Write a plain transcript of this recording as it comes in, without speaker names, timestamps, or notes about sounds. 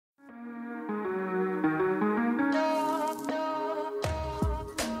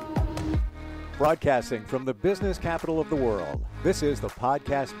Broadcasting from the business capital of the world, this is the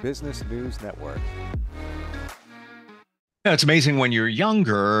Podcast Business News Network. Yeah, it's amazing when you're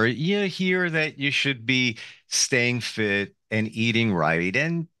younger, you hear that you should be staying fit and eating right.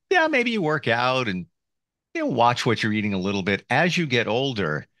 And yeah, maybe you work out and watch what you're eating a little bit. As you get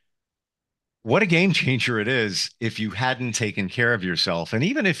older, what a game changer it is if you hadn't taken care of yourself. And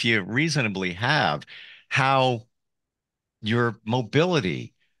even if you reasonably have, how your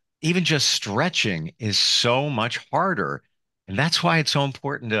mobility, even just stretching, is so much harder. And that's why it's so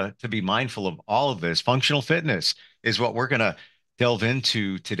important to be mindful of all of this. Functional fitness is what we're going to delve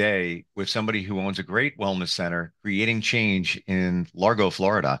into today with somebody who owns a great wellness center, creating change in Largo,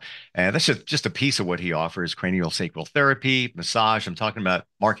 Florida. And that's just a piece of what he offers: cranial sacral therapy, massage. I'm talking about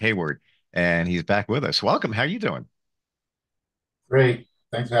Mark Hayward, and he's back with us. Welcome. How are you doing? Great.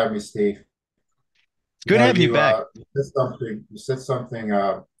 Thanks for having me, Steve. It's good having you back. You said something. You said something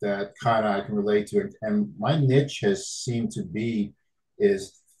that kind of I can relate to, and my niche has seemed to be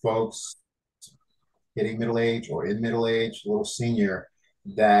is folks hitting middle age or in middle age, a little senior,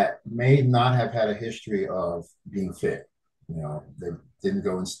 that may not have had a history of being fit. They didn't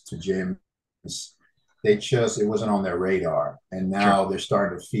go into gyms. It wasn't on their radar, and Sure. now they're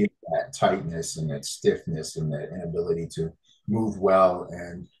starting to feel that tightness and that stiffness and that inability to move well,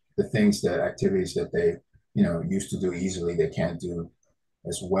 and the activities that they used to do easily, they can't do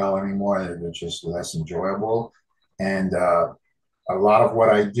as well anymore. They're just less enjoyable. And a lot of what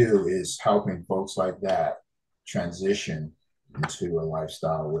I do is helping folks like that transition into a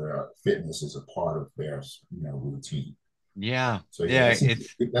lifestyle where fitness is a part of their routine. Yeah. So yeah, Yeah.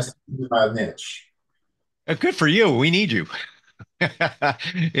 It's that's my niche. good for you. We need you.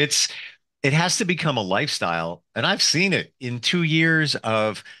 It's it has to become a lifestyle, and I've seen it in 2 years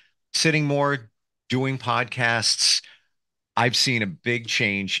of sitting more, doing podcasts. I've seen a big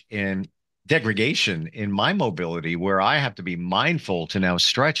change in degradation in my mobility, where I have to be mindful to now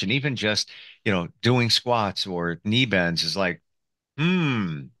stretch, and even just doing squats or knee bends is like,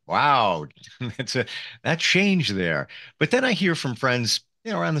 wow, it's a that change there. But then I hear from friends,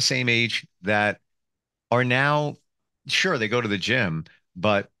 around the same age, that are now, sure, they go to the gym,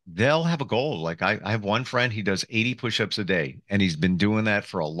 but they'll have a goal. Like I have one friend, he does 80 push-ups a day, and he's been doing that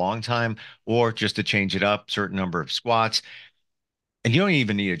for a long time, or just to change it up, certain number of squats. And you don't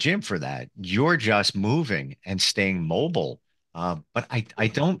even need a gym for that. You're just moving and staying mobile. But I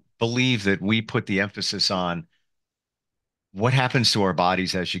don't believe that we put the emphasis on what happens to our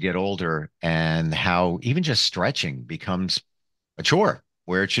bodies as you get older, and how even just stretching becomes a chore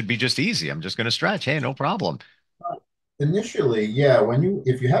where it should be just easy. I'm just going to stretch. Hey, no problem. Initially, yeah,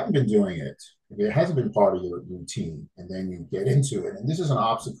 if you haven't been doing it, if it hasn't been part of your routine, and then you get into it, and this is an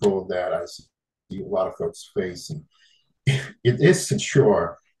obstacle that I see a lot of folks face, and it is for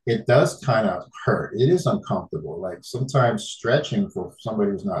sure. It does kind of hurt. It is uncomfortable. Like sometimes stretching for somebody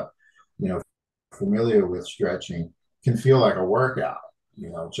who's not, you know, familiar with stretching can feel like a workout,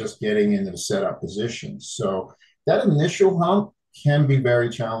 just getting into the setup position. So that initial hump can be very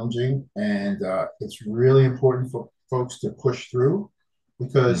challenging. And it's really important for folks to push through, Mm,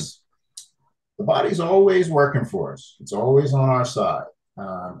 because the body's always working for us, it's always on our side.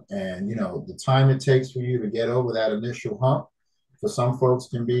 And the time it takes for you to get over that initial hump for some folks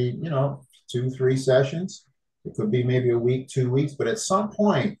can be 2 3 sessions. It could be maybe a week, 2 weeks, but at some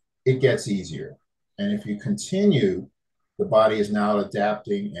point it gets easier. And if you continue, the body is now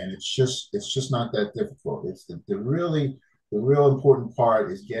adapting, and it's just not that difficult. It's the real important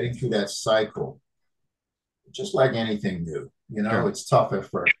part is getting through that cycle. Just like anything new, sure. it's tough at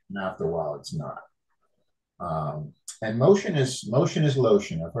first, and after a while it's not. And motion is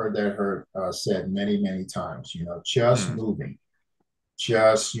lotion. I've heard that said many times. Just Mm, moving.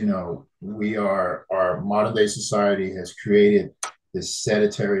 Just we are our modern day society has created this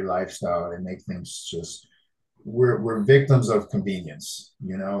sedentary lifestyle and make things just we're victims of convenience.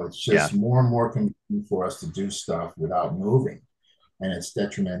 It's yeah. just more and more convenient for us to do stuff without moving, and it's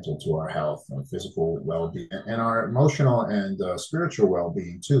detrimental to our health and physical well-being and our emotional and spiritual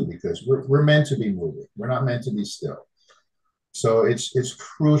well-being too, because we're meant to be moving. We're not meant to be still. So it's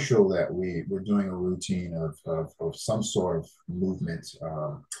crucial that we're doing a routine of some sort of movement.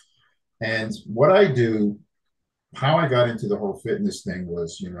 And what I do, how I got into the whole fitness thing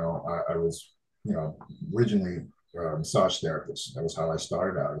was, I was, originally a massage therapist. That was how I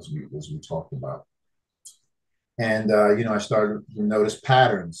started out, as we talked about. And I started to notice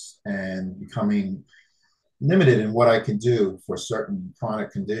patterns and becoming limited in what I could do for certain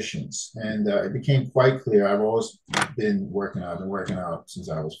chronic conditions. And it became quite clear. I've always been working out. I've been working out since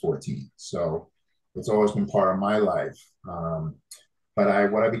I was 14. So it's always been part of my life.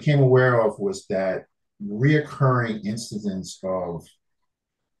 But what I became aware of was that reoccurring incidents of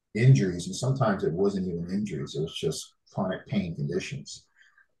injuries, and sometimes it wasn't even injuries, it was just chronic pain conditions.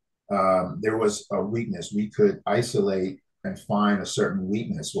 There was a weakness. We could isolate and find a certain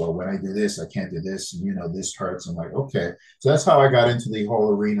weakness. Well, when I do this, I can't do this, and this hurts. I'm like, okay. So that's how I got into the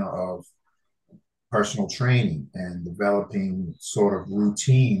whole arena of personal training and developing sort of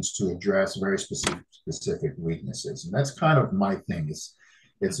routines to address very specific weaknesses. And that's kind of my thing.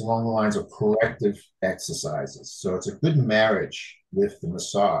 It's along the lines of corrective exercises. So it's a good marriage with the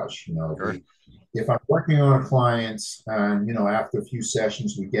massage. Sure. If I'm working on a client and after a few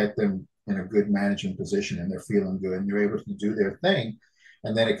sessions we get them in a good management position and they're feeling good and they're able to do their thing,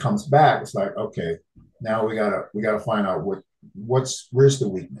 and then it comes back, it's like, okay, now we gotta find out where's the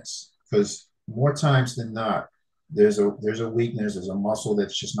weakness, because more times than not there's a weakness, there's a muscle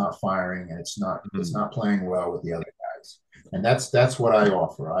that's just not firing, and it's not playing well with the other guys. And that's what I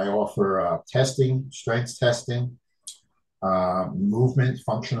offer. I offer testing, strength testing, movement,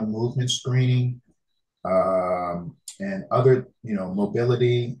 functional movement screening, and other,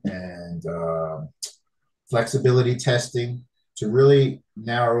 mobility and flexibility testing to really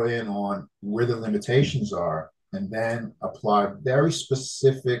narrow in on where the limitations are, and then apply very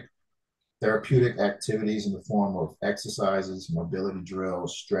specific therapeutic activities in the form of exercises, mobility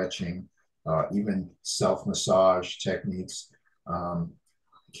drills, stretching, even self-massage techniques, um,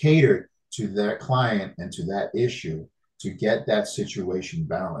 catered to that client and to that issue to get that situation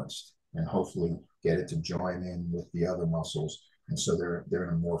balanced and hopefully get it to join in with the other muscles. And so they're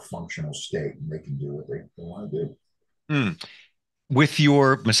in a more functional state and they can do what they want to do. Mm. With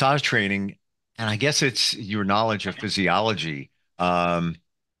your massage training, and I guess it's your knowledge of physiology,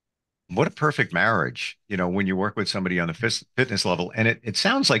 what a perfect marriage, when you work with somebody on the fitness level. And it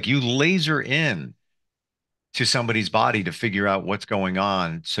sounds like you laser in to somebody's body to figure out what's going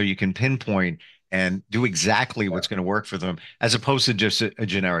on so you can pinpoint and do exactly Yeah. what's going to work for them, as opposed to just a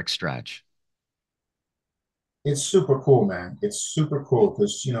generic stretch. It's super cool, man. It's super cool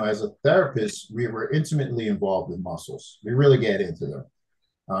because, as a therapist, we were intimately involved with muscles. We really get into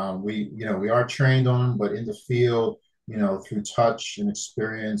them. We are trained on them, but in the field, through touch and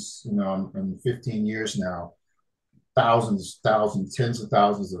experience, in 15 years now, thousands, tens of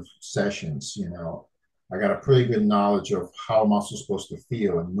thousands of sessions, I got a pretty good knowledge of how muscles supposed to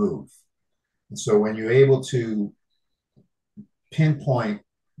feel and move. And so when you're able to pinpoint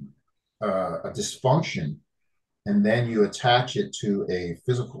a dysfunction and then you attach it to a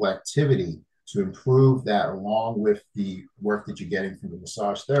physical activity to improve that along with the work that you're getting from the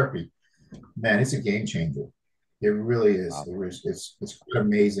massage therapy, man, it's a game changer. It really is. Wow. It's quite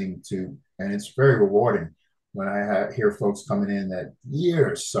amazing and it's very rewarding when hear folks coming in that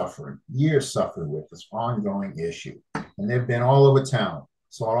years suffering with this ongoing issue, and they've been all over town,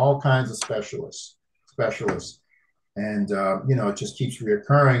 saw all kinds of specialists, and it just keeps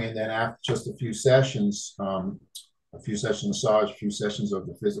reoccurring. And then after just a few sessions of massage, a few sessions of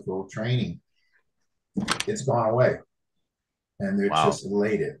the physical training, it's gone away, and they're Wow. just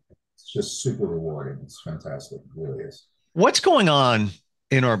elated. It's just super rewarding. It's fantastic. It really is. What's going on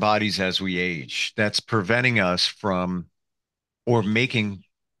in our bodies as we age that's preventing us from, or making,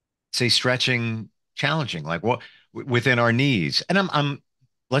 say, stretching challenging? Like what within our knees? And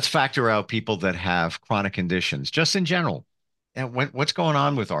let's factor out people that have chronic conditions, just in general. And what's going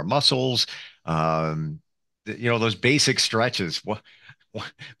on with our muscles? Um, those basic stretches. What,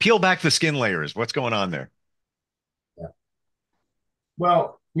 peel back the skin layers. What's going on there? Yeah.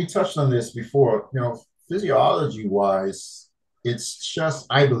 Well, we touched on this before. Physiology wise,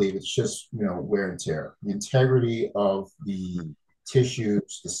 I believe it's just, wear and tear. The integrity of the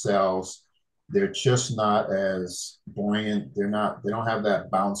tissues, the cells, they're just not as buoyant. They don't have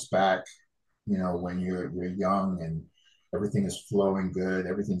that bounce back, when you're young and everything is flowing good,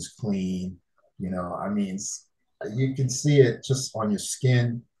 everything's clean. I mean, you can see it just on your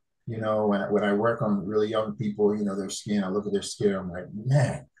skin. When I work on really young people, their skin, I look at their skin, I'm like,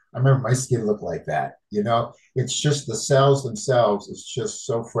 man, I remember my skin looked like that. It's just the cells themselves. It's just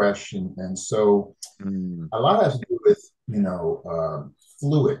so fresh and so Mm. a lot has to do with,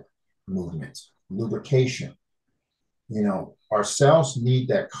 fluid movement, lubrication. Our cells need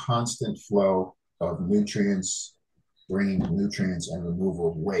that constant flow of nutrients, bringing nutrients and removal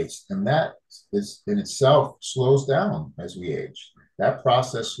of waste. And that is in itself slows down as we age. That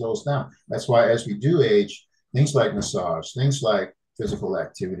process slows down. That's why as we do age, things like massage, things like physical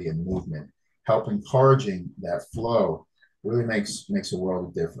activity and movement help encouraging that flow really makes a world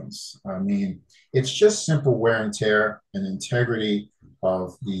of difference. I mean, it's just simple wear and tear and integrity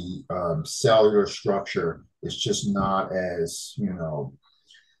of the cellular structure It's just not as,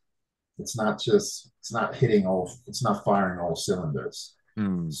 it's not hitting all, it's not firing all cylinders.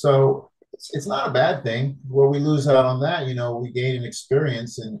 Mm. So it's not a bad thing. Where we lose out on that, we gain an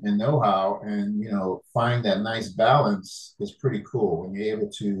experience and know-how, and find that nice balance is pretty cool when you're able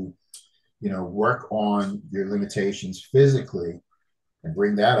to, work on your limitations physically and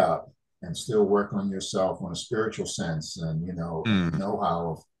bring that up, and still work on yourself on a spiritual sense, and and Mm. know-how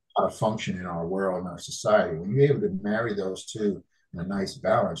of how to function in our world and our society. When you're able to marry those two in a nice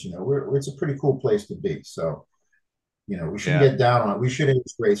balance, it's a pretty cool place to be. So we shouldn't Yeah. get down on it. We should age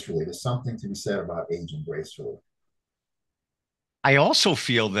gracefully. There's something to be said about aging gracefully. I also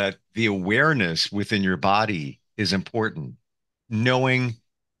feel that the awareness within your body is important. Knowing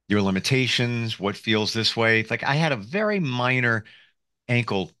your limitations, what feels this way. Like I had a very minor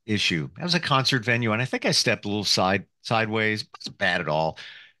ankle issue. That was a concert venue, and I think I stepped a little sideways. It wasn't bad at all.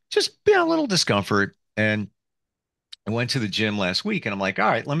 Just a little discomfort. And I went to the gym last week, and I'm like, all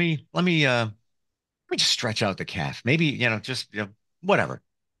right, let me just stretch out the calf. Maybe, just whatever.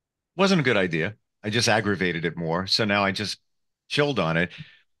 Wasn't a good idea. I just aggravated it more. So now I just chilled on it.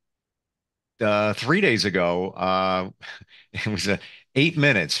 3 days ago, it was 8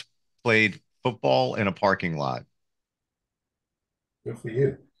 minutes, played football in a parking lot, Good for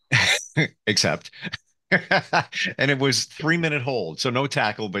you. except, and it was 3 minute hold. So no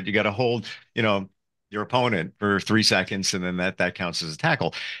tackle, but you got to hold, you know, your opponent for 3 seconds, and then that counts as a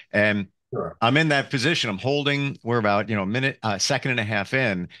tackle. And Sure. I'm in that position. I'm holding. We're about, a minute, second and a half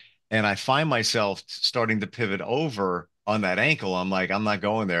in, and I find myself starting to pivot over on that ankle. I'm like, I'm not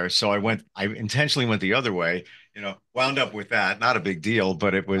going there. So I intentionally went the other way, wound up with that. Not a big deal,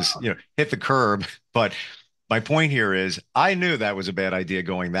 but it was, hit the curb. But my point here is I knew that was a bad idea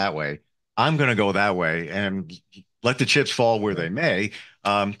going that way. I'm going to go that way and let the chips fall where they may.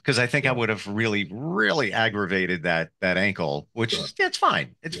 Because I think I Sure. would have really, really aggravated that ankle, which Sure. it's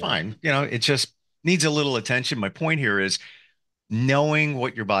fine. It's Yeah. fine. It just needs a little attention. My point here is knowing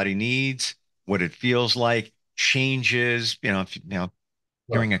what your body needs, what it feels like, changes, if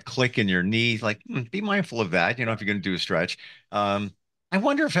hearing Sure. a click in your knee, like be mindful of that, if you're going to do a stretch. Um, I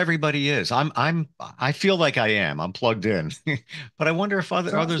wonder if everybody is. I feel like I am. I'm plugged in, but I wonder if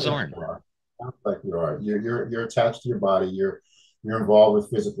Sounds others like aren't. you are. Sounds like you are. You're attached to your body. You're involved with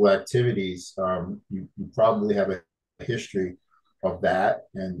physical activities. You probably have a history of that,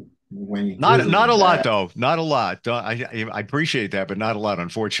 and when you Not do a lot that, though. Not a lot. I appreciate that, but not a lot,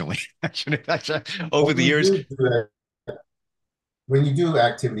 unfortunately. Over when the you years. do that, when you do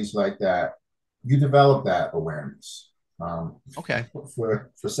activities like that, you develop that awareness, um, Okay. for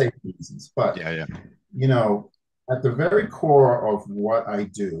safety reasons. But Yeah, yeah. you know, at the very core of what I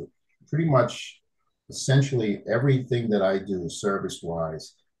do, pretty much essentially everything that I do service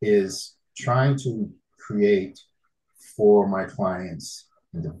wise is trying to create for my clients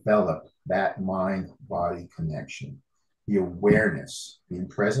and develop that mind body connection, the awareness, being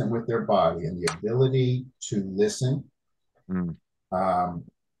present with their body, and the ability to listen. Mm. Um,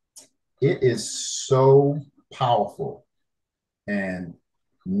 it is so powerful and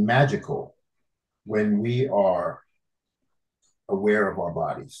magical when we are aware of our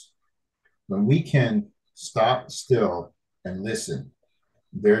bodies. When we can stop still and listen,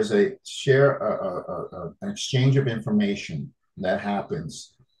 there's a share, an exchange of information that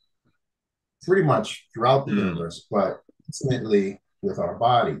happens pretty much throughout the Mm. universe, but intimately with our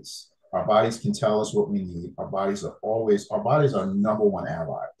bodies. Our bodies can tell us what we need. Our bodies are number one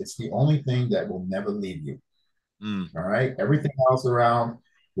ally. It's the only thing that will never leave you. Mm. All right. Everything else around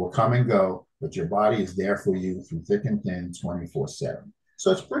will come and go, but your body is there for you through thick and thin, 24/7.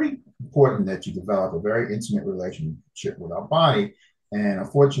 So it's pretty important that you develop a very intimate relationship with our body. And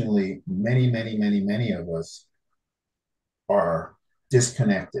unfortunately, many, many, many, many of us are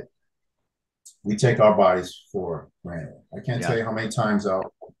disconnected. We take our bodies for granted. I can't tell Yeah. you how many times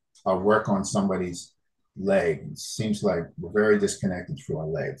I'll work on somebody's leg. It seems like we're very disconnected through our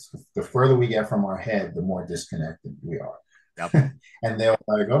legs. The further we get from our head, the more disconnected we are. Yep. And they're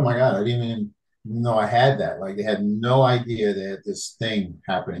like, "Oh my God, I didn't even know I had that." Like they had no idea that this thing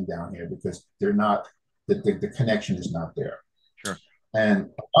happening down here because they're not the connection is not there. Sure.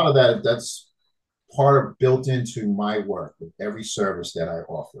 And a lot of that's part of built into my work with every service that I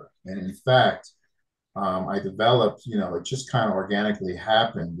offer. And in fact, I developed, it just kind of organically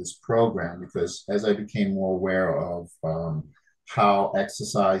happened, this program, because as I became more aware of how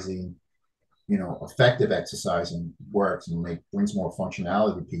exercising, effective exercising works and brings more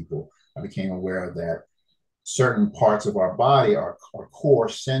functionality to people, I became aware that certain parts of our body are core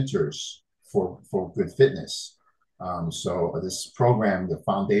centers for good fitness. So this program, the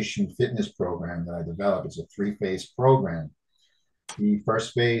Foundation Fitness program that I developed, is a three-phase program. The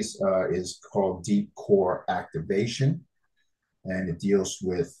first phase is called Deep Core Activation, and it deals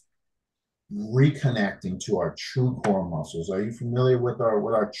with reconnecting to our true core muscles. Are you familiar with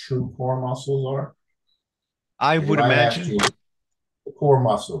what our true core muscles are? I Like if would I asked imagine. you the core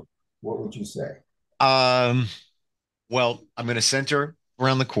muscle, what would you say? Um, well, I'm going to center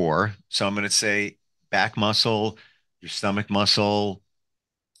around the core. So I'm going to say back muscle, your stomach muscle.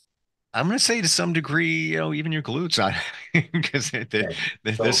 I'm going to say to some degree, even your glutes, because Okay.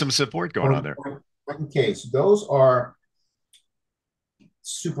 there's So some support going on point, there. point, point in case, those are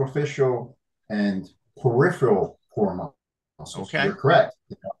superficial and peripheral core muscles. Okay. You're correct.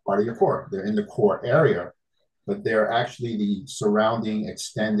 They're not part of your core. They're in the core area, but they're actually the surrounding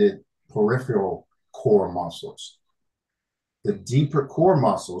extended peripheral core muscles. The deeper core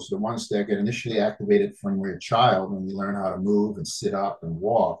muscles, the ones that get initially activated from your child when you learn how to move and sit up and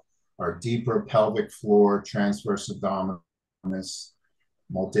walk, are deeper pelvic floor, transverse abdominis,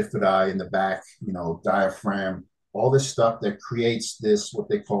 multifidi in the back, diaphragm, all this stuff that creates this, what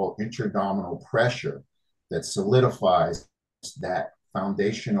they call intra-abdominal pressure that solidifies that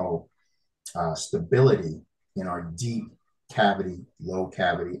foundational stability in our deep cavity, low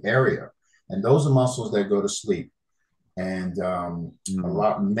cavity area. And those are muscles that go to sleep. And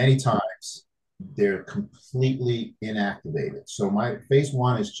Mm. many times, they're completely inactivated. So my phase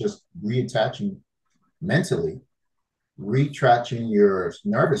one is just reattaching mentally, retracting your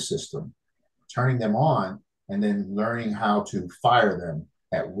nervous system, turning them on, and then learning how to fire them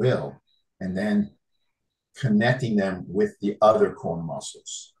at will, and then connecting them with the other core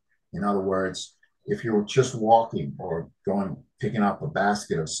muscles. In other words, if you're just walking or picking up a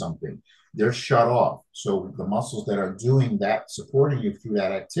basket or something, they're shut off. So the muscles that are doing that, supporting you through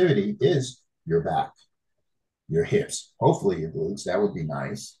that activity, is your back, your hips, hopefully your glutes. That would be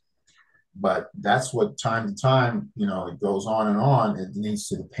nice. But that's what time to time, it goes on and on. It leads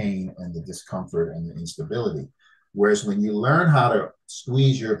to the pain and the discomfort and the instability. Whereas when you learn how to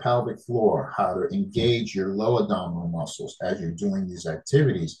squeeze your pelvic floor, how to engage your low abdominal muscles as you're doing these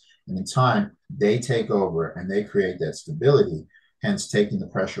activities, and in time, they take over and they create that stability, hence taking the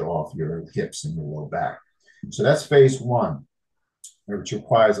pressure off your hips and your low back. So that's phase one, which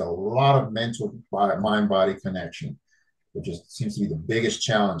requires a lot of mental mind body connection, which seems to be the biggest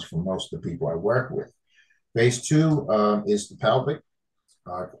challenge for most of the people I work with. Phase two is the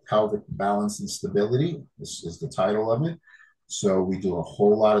pelvic balance and stability. This is the title of it. So we do a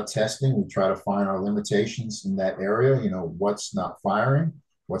whole lot of testing. We try to find our limitations in that area. What's not firing,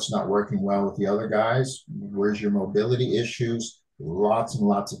 what's not working well with the other guys, where's your mobility issues. Lots and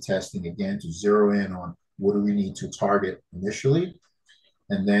lots of testing, again, to zero in on what do we need to target initially,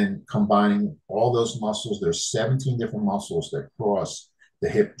 and then combining all those muscles. There's 17 different muscles that cross the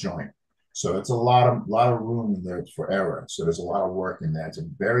hip joint. So it's a lot of room in there for error. So there's a lot of work in that. It's a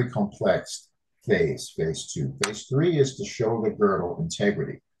very complex phase two. Phase three is the shoulder girdle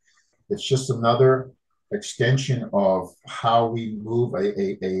integrity. It's just another extension of how we move,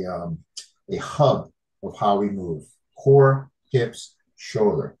 a hub of how we move: core, hips,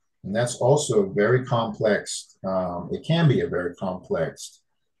 shoulder. And that's also very complex. It can be a very complex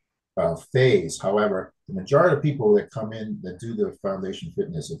phase. However, the majority of people that come in that do the foundation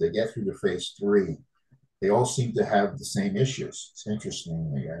fitness, if they get through the phase three, they all seem to have the same issues. It's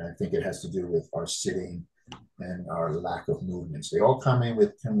interesting, and I think it has to do with our sitting and our lack of movements. They all come in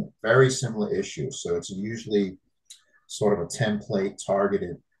with very similar issues. So it's usually sort of a template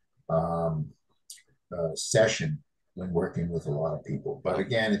targeted um, session when working with a lot of people. But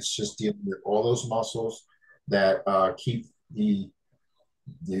again, it's just dealing with all those muscles that keep the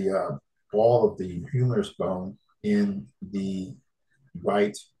ball of the humerus bone in the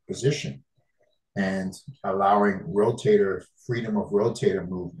right position, and allowing freedom of rotator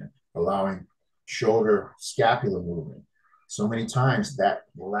movement, allowing shoulder scapular movement. So many times that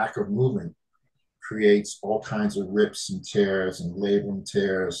lack of movement creates all kinds of rips and tears and labrum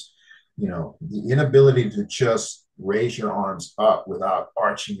tears. The inability to just raise your arms up without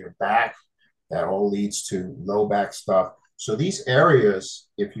arching your back, that all leads to low back stuff. So these areas,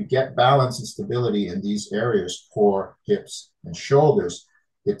 if you get balance and stability in these areas, core, hips, and shoulders,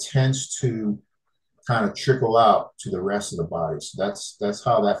 it tends to kind of trickle out to the rest of the body. So that's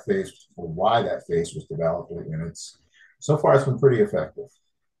how that phase, or why that phase was developed, and it's so far it's been pretty effective.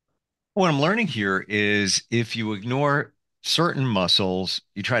 What I'm learning here is if you ignore certain muscles,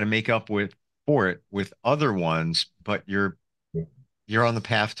 you try to make up for it with other ones, but you're on the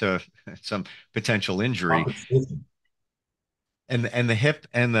path to some potential injury. And the hip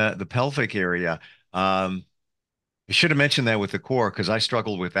and the pelvic area. Um, You should have mentioned that with the core because I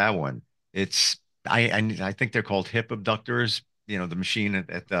struggled with that one. It's I think they're called hip abductors, the machine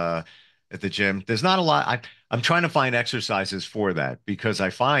at the gym. There's not a lot. I'm trying to find exercises for that because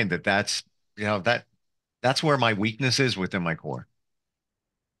I find that that's where my weakness is within my core.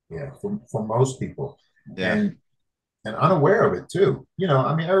 Yeah, for most people, Yeah. and unaware of it too.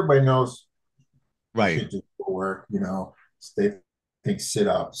 I mean, everybody knows you Right. should do work. They think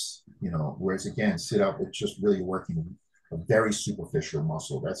sit-ups. Whereas again, sit-up it's just really working a very superficial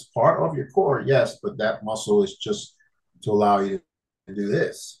muscle. That's part of your core, yes, but that muscle is just to allow you to do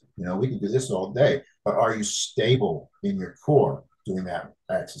this. We can do this all day, but are you stable in your core doing that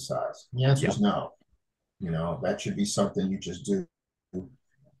exercise? The answer Yep. is no. That should be something you just do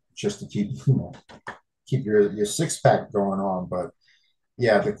just to keep your six pack going on. But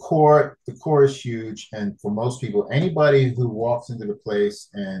yeah, the core is huge, and for most people, anybody who walks into the place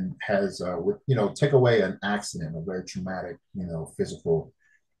and has take away an accident, a very traumatic physical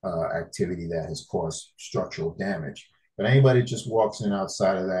activity that has caused structural damage. But anybody just walks in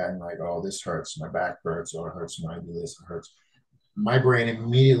outside of that and like, oh, this hurts, my back hurts, or it hurts when I do this, it hurts. My brain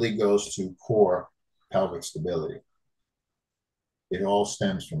immediately goes to core pelvic stability. It all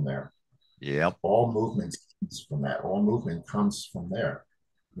stems from there. Yep. All movement comes from that. All movement comes from there.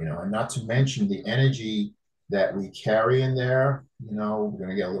 And not to mention the energy that we carry in there. We're going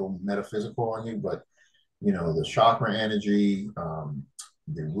to get a little metaphysical on you, but the chakra energy,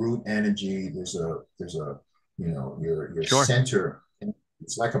 the root energy. There's a your Sure. center.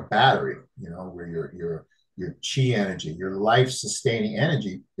 It's like a battery. Where your chi energy, your life sustaining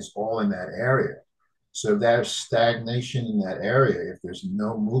energy is all in that area. So if there's stagnation in that area, if there's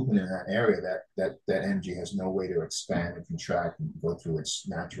no movement in that area, that energy has no way to expand and contract and go through its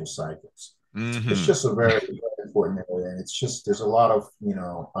natural cycles. It's Hmm. just a very, very important area, and it's just there's a lot of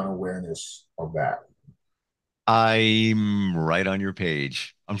unawareness of that. I'm right on your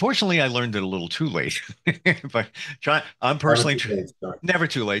page. Unfortunately, I learned it a little too late, but I'm Never personally too late, sir. never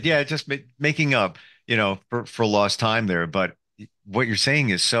too late. Yeah, just making up, for lost time there. But what you're saying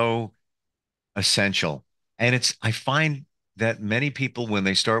is so essential. And I find that many people, when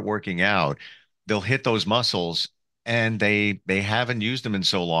they start working out, they'll hit those muscles and they haven't used them in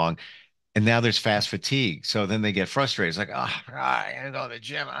so long. And now there's fast fatigue. So then they get frustrated. It's like, I gotta go to the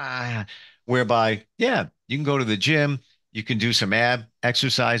gym. Whereby, yeah, you can go to the gym, you can do some ab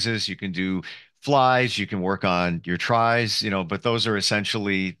exercises, you can do flies, you can work on your tries, but those are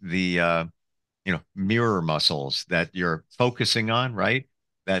essentially the mirror muscles that you're focusing on, right?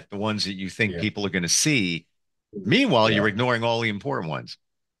 That the ones that you think Yeah, people are going to see. Meanwhile, you're yeah, ignoring all the important ones.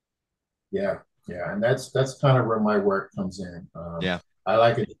 yeah, yeah, and that's kind of where my work comes in. Yeah. I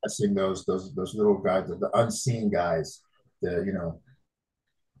like addressing those little guys, the unseen guys, the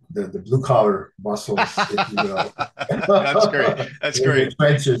the blue collar muscles, if you will, That's great. That's in the great.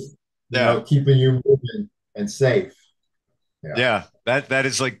 trenches, Yeah. keeping you moving and safe. Yeah, Yeah. That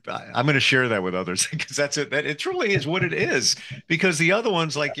is like I'm going to share that with others because that's it. That it truly is what it is. Because the other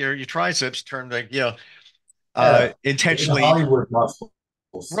ones, like your triceps, turn like yeah, the intentionally. Hollywood muscles.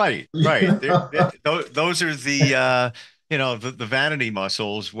 Right, right. Those are the vanity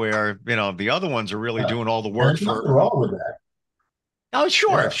muscles where the other ones are really Yeah. doing all the And work there's nothing for. wrong with that. Oh,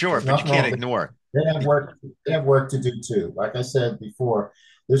 sure, Yeah, sure, there's but you nothing can't wrong. ignore. They have work. They have work to do too. Like I said before,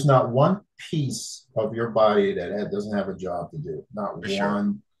 there's not one piece of your body that doesn't have a job to do. Not For sure.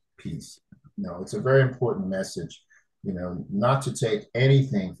 one piece. It's a very important message. Not to take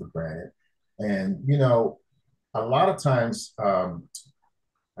anything for granted. And a lot of times,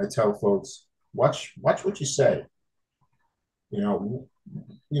 I tell folks, watch what you say. You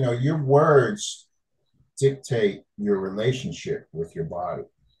know, your words dictate your relationship with your body.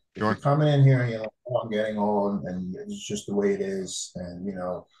 If you're Sure. coming in here and you're like, oh, I'm getting old and it's just the way it is, and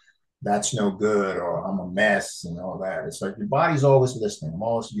that's no good, or I'm a mess and all that. It's like your body's always listening. I'm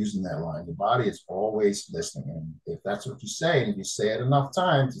always using that line. Your body is always listening. And if that's what you say, and if you say it enough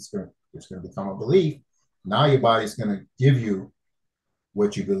times, it's gonna become a belief. Now your body's gonna give you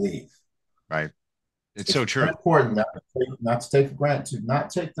what you believe. Right. It's It's so true. very important not to take for granted, to not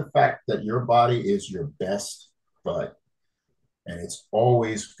take the fact that your body is your best bud, and it's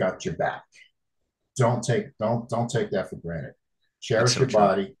always got your back. Don't take that for granted. It's Cherish so your true.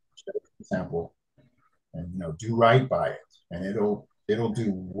 body, cherish your temple, and do right by it, and it'll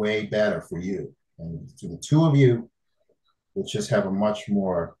do way better for you. And to the two of you, will just have a much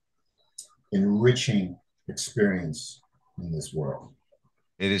more enriching experience in this world.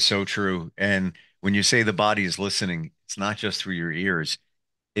 It is so true. And when you say the body is listening, it's not just through your ears,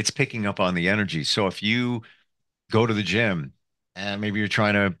 it's picking up on the energy. So if you go to the gym and maybe you're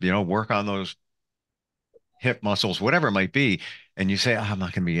trying to, work on those hip muscles, whatever it might be, and you say, oh, I'm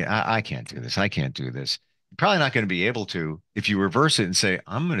not going to be, I can't do this. I can't do this. You're probably not going to be able to if you reverse it and say,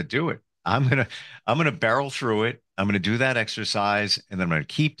 I'm going to do it. I'm going to barrel through it. I'm going to do that exercise and then I'm going to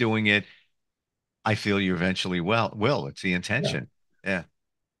keep doing it. I feel you eventually will. It's the intention. Yeah.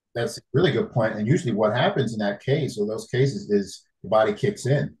 That's a really good point. And usually what happens in that case or those cases is the body kicks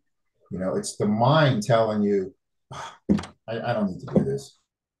in. It's the mind telling you, oh, I don't need to do this.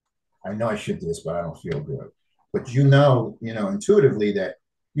 I know I should do this, but I don't feel good. But intuitively that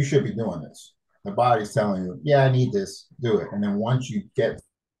you should be doing this. The body's telling you, yeah, I need this, do it. And then once you get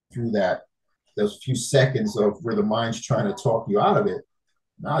through those few seconds of where the mind's trying to talk you out of it,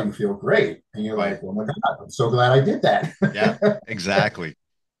 now you feel great. And you're like, oh my God, I'm so glad I did that. Yeah, exactly.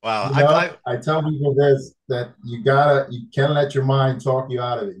 Wow. I tell people this, that you can't let your mind talk you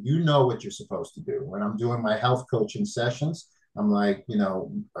out of it. You know what you're supposed to do. When I'm doing my health coaching sessions, I'm like, I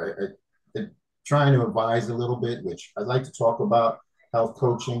trying to advise a little bit, which I'd like to talk about health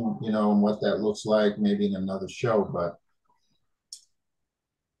coaching, and what that looks like maybe in another show. But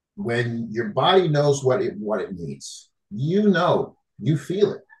when your body knows what it needs, you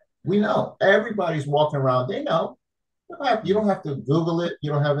feel it. We know. Everybody's walking around. They know. You don't have to Google it.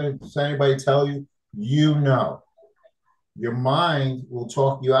 You don't have to anybody tell you. You know. Your mind will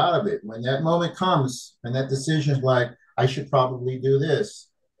talk you out of it. When that moment comes and that decision is like, I should probably do this.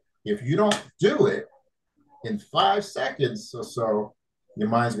 If you don't do it in 5 seconds or so, your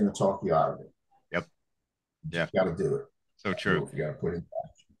mind's going to talk you out of it. Yep. Yeah. You got to do it. So true. You got to put it in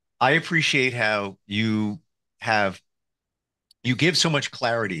action. I appreciate how you give so much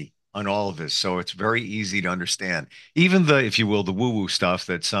clarity on all of this. So it's very easy to understand. Even if you will, the woo-woo stuff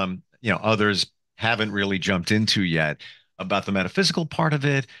that some, others haven't really jumped into yet about the metaphysical part of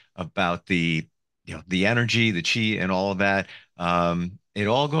it, about the energy, the chi and all of that. It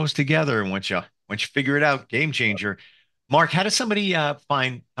all goes together. And once you figure it out, game changer. Mark, how does somebody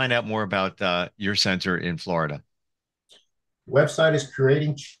find out more about your center in Florida? Website is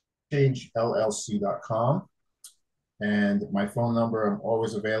creatingchangellc.com. And my phone number, I'm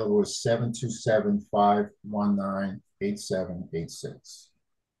always available, is 727-519-8786.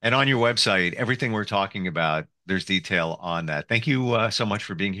 And on your website, everything we're talking about, there's detail on that. Thank you so much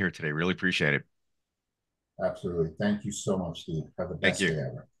for being here today. Really appreciate it. Absolutely. Thank you so much, Steve. Have the best day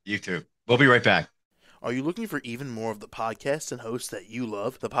ever. You too. We'll be right back. Are you looking for even more of the podcasts and hosts that you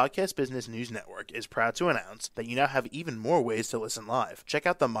love? The Podcast Business News Network is proud to announce that you now have even more ways to listen live. Check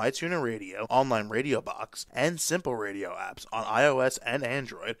out the MyTuner Radio, online radio box, and Simple Radio apps on iOS and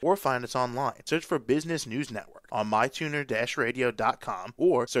Android, or find us online. Search for Business News Network on mytuner-radio.com,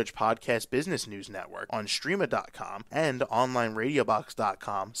 or search Podcast Business News Network on streama.com and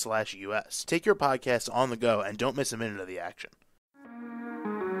onlineradiobox.com/US. Take your podcast on the go and don't miss a minute of the action.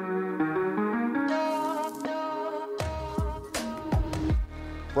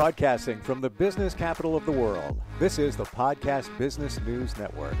 Broadcasting from the business capital of the world, this is the Podcast Business News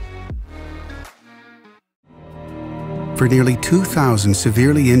Network. For nearly 2,000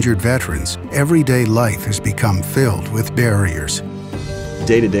 severely injured veterans, everyday life has become filled with barriers.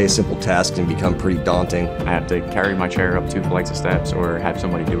 Day-to-day simple tasks can become pretty daunting. I have to carry my chair up 2 flights of steps or have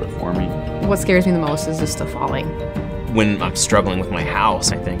somebody do it for me. What scares me the most is just the falling. When I'm struggling with my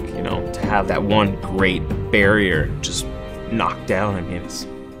house, I think, to have that one great barrier just knocked down,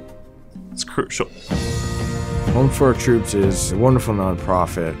 it's crucial. Home for Our Troops is a wonderful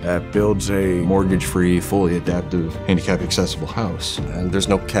nonprofit that builds a mortgage-free, fully adaptive, handicap-accessible house. And there's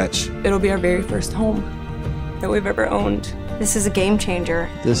no catch. It'll be our very first home that we've ever owned. This is a game changer.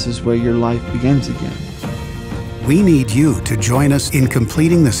 This is where your life begins again. We need you to join us in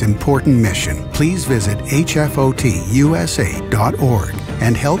completing this important mission. Please visit hfotusa.org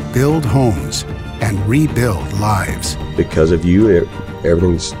and help build homes and rebuild lives. Because of you,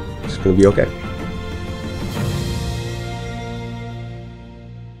 everything's going to be okay.